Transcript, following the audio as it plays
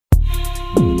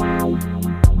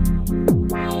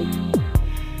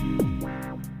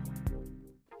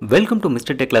Welcome to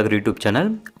mister tech லாகர் YouTube channel.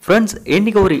 Friends,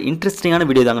 இன்றைக்கி ஒரு இன்ட்ரெஸ்டிங்கான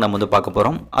வீடியோ தாங்க நம்ம வந்து பார்க்க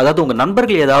போகிறோம். அதாவது உங்கள்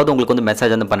நண்பர்கள் ஏதாவது உங்களுக்கு வந்து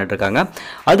மெசேஜ் வந்து பண்ணிட்டு இருக்காங்க.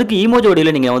 அதுக்கு ஈமோஜி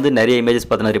வடிவில் நீங்கள் வந்து நிறைய இமேஜஸ்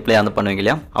பார்த்தீங்கன்னா ரிப்ளை வந்து பண்ணுவீங்க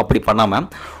இல்லையா? அப்படி பண்ணாமல்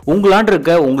உங்களாண்டு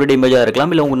இருக்க உங்களுடைய இமேஜாக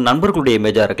இருக்கலாம், இல்லை உங்கள் நண்பர்களுடைய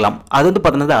இமேஜாக இருக்கலாம், அது வந்து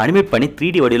பார்த்தீங்கன்னா அனிமேட் பண்ணி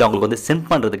 3D வடிவில் அவங்களுக்கு வந்து சென்ட்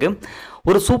பண்ணுறதுக்கு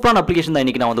ஒரு சூப்பரான அப்ளிகேஷன் தான்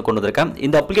இன்றைக்கி நான் வந்து கொண்டு வந்திருக்கேன்.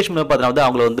 இந்த அப்ளிகேஷன் பார்த்தீங்கன்னா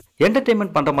அவங்களை வந்து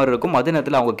என்டர்டைன்மெண்ட் பண்ணுற மாதிரி இருக்கும். அதே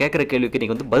நேரத்தில் அவங்க கேட்குற கேள்விக்கு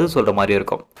நீங்கள் வந்து பதில் சொல்கிற மாதிரி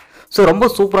இருக்கும். ஸோ ரொம்ப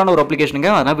சூப்பரான ஒரு அப்ளிகேஷனுங்க.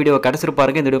 அதனால் வீடியோ கடைசி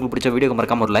பாருங்க. இந்த வீடியோ பிடிச்ச வீடியோ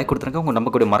மறக்காம ஒரு லைக் கொடுத்துருங்க. உங்கள்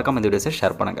நம்ம கூட மறக்காம இந்த வீடியோஸை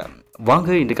ஷேர் பண்ணுங்க.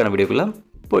 வாங்க இன்றைக்கான வீடியோக்குள்ள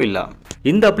போயிடலாம்.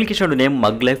 இந்த அப்ளிகேஷனோட நேம்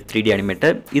மக்லைஃப் 3D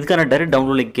அனிமேட்டர். இதுக்கான டைரக்ட்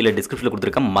டவுன்லோட் லிங்க் கீழே டிஸ்கிரிப்ஷனில்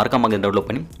கொடுத்துருக்கேன். மறக்காம அங்கே டவுன்லோட்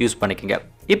பண்ணி யூஸ் பண்ணிக்கோங்க.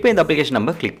 இப்போ இந்த அப்ளிகேஷன்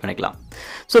நம்ம கிளிக் பண்ணிக்கலாம்.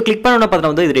 ஸோ கிளிக் பண்ணோன்னா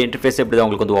பார்த்தீங்கன்னா வந்து இது இன்டர்ஃபேஸ் எப்படி தான்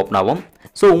உங்களுக்கு வந்து ஓப்பன் ஆகும்.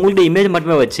 ஸோ உங்களுடைய இமேஜ்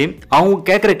மட்டுமே வச்சு அவங்க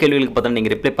கேட்குற கேள்விகளுக்கு பார்த்தீங்கன்னா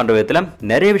நீங்கள் ரிப்ளை பண்ணுற விதத்தில்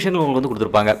நிறைய விஷயங்கள் உங்களுக்கு வந்து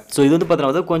கொடுத்துருப்பாங்க. ஸோ இது வந்து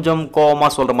பார்த்தீங்கன்னா வந்து கொஞ்சம்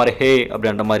கோவமாக சொல்கிற மாதிரி ஹே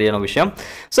அப்படின்ற மாதிரியான விஷயம்.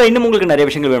 ஸோ இன்னும் உங்களுக்கு நிறைய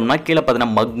விஷயங்கள் வேணும்னா கீழே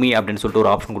பார்த்தீங்கன்னா மக்மி அப்படின்னு சொல்லிட்டு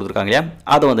ஒரு ஆப்ஷன் கொடுத்துருக்காங்க இல்லையா?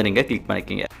 அதை வந்து நீங்கள் கிளிக்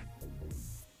பண்ணிக்கிங்க.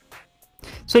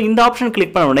 ஸோ இந்த ஆப்ஷன்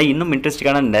கிளிக் பண்ண உடனே இன்னும்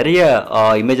இன்ட்ரெஸ்டிங்கான நிறைய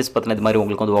இமேஜஸ் பார்த்தீங்கன்னா இது மாதிரி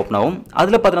உங்களுக்கு வந்து ஓப்பன் ஆகும்.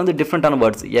 அதில் பார்த்தீங்கன்னா வந்து டிஃப்ரெண்ட்டான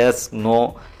words S, no,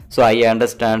 so I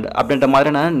understand அப்படின்ற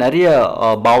மாதிரியான நிறைய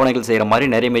பாவனைகள் செய்கிற மாதிரி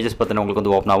நிறைய இமேஜஸ் பார்த்தீங்கன்னா உங்களுக்கு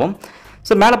வந்து ஓப்பன் ஆகும்.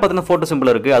 ஸோ மேலே பார்த்தீங்கன்னா ஃபோட்டோ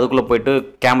சிம்பிள் இருக்குது. அதுக்குள்ளே போய்ட்டு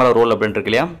கேமரா ரோல் அப்படின்னு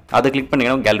இருக்கு இல்லையா? அதை கிளிக்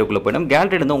பண்ணிங்கன்னா கேலரிக்குள்ளே போய்டும்.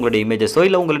 கேலரியில் வந்து உங்களுடைய இமேஜஸோ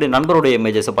இல்லை உங்களுடைய நண்பருடைய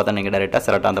இமேஜஸை பார்த்தா நீங்கள் டேரெக்டாக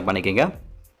செலக்ட் வந்து பண்ணிக்கிங்க.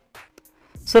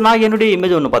 ஸோ நான் என்னுடைய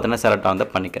இமேஜ் ஒன்று பார்த்தீங்கன்னா செலக்ட் வந்து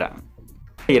பண்ணிக்கிறேன்.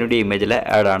 என்னுடைய இமேஜில்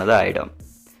ஆட் ஆனது ஆகிடும்.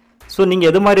 ஸோ நீங்கள்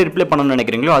எது மாதிரி ரிப்ளை பண்ணணும்னு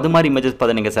நினைக்கிறீங்களோ அது மாதிரி இமேஜஸ்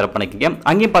பார்த்து நீங்கள் செலக்ட் பண்ணிக்கிங்க.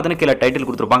 அங்கேயும் பார்த்தீங்கன்னா கீழே டைட்டில்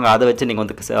கொடுத்துருப்பாங்க. அதை வச்சு நீங்கள்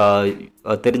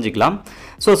வந்து தெரிஞ்சுக்கலாம்.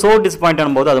 ஸோ டிஸ்பாயிண்ட்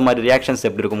ஆகும்போது அது மாதிரி ரியாக்ஷன்ஸ்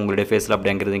எப்படி இருக்கும் உங்களுடைய ஃபேஸில்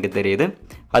அப்படிங்கிறது இங்கே தெரியுது.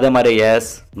 அதே மாதிரி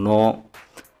எஸ், நோ,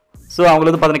 ஸோ அவங்கள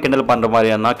வந்து பார்த்தீங்கன்னா கிண்டல் பண்ணுற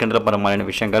மாதிரியான கிண்டல் பண்ணுற மாதிரியான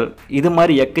விஷயங்கள், இது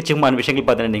மாதிரி எக்கச்சக்கமான விஷயங்கள்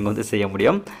பார்த்தீங்கன்னா நீங்கள் வந்து செய்ய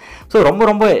முடியும். ஸோ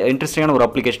ரொம்ப இன்ட்ரெஸ்டிங்கான ஒரு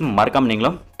அப்ளிகேஷன். மறக்காமல்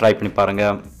நீங்களும் ட்ரை பண்ணி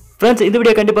பாருங்கள். ஃப்ரெண்ட்ஸ், இந்த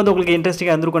வீடியோ கண்டிப்பாக வந்து உங்களுக்கு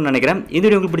இன்ட்ரெஸ்டிங்காக இருந்திருக்கும்னு நினைக்கிறேன். இந்த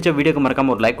வீடியோ உங்களுக்கு பிடிச்ச வீடியோக்கு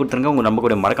மறக்காம ஒரு லைக் கொடுத்துருங்க. உங்கள் நம்ம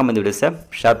கூட மறக்காம இந்த வீடியோஸை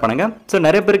ஷேர் பண்ணுங்கள். ஸோ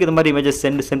நிறைய பேருக்கு இது மாதிரி இமேஜஸ்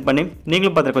சென்ட் பண்ணி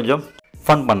நீங்களும் பார்த்து கொஞ்சம்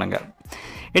ஃபன் பண்ணுங்கள்.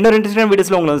 இன்னொரு இன்ட்ரெஸ்டிங்கான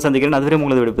வீடியோஸில் உங்களை வந்து சந்திக்கிறேன். அதுவரை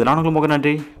உங்களை விடுப்பது நான் உங்களுக்கு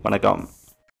நன்றி. வணக்கம்.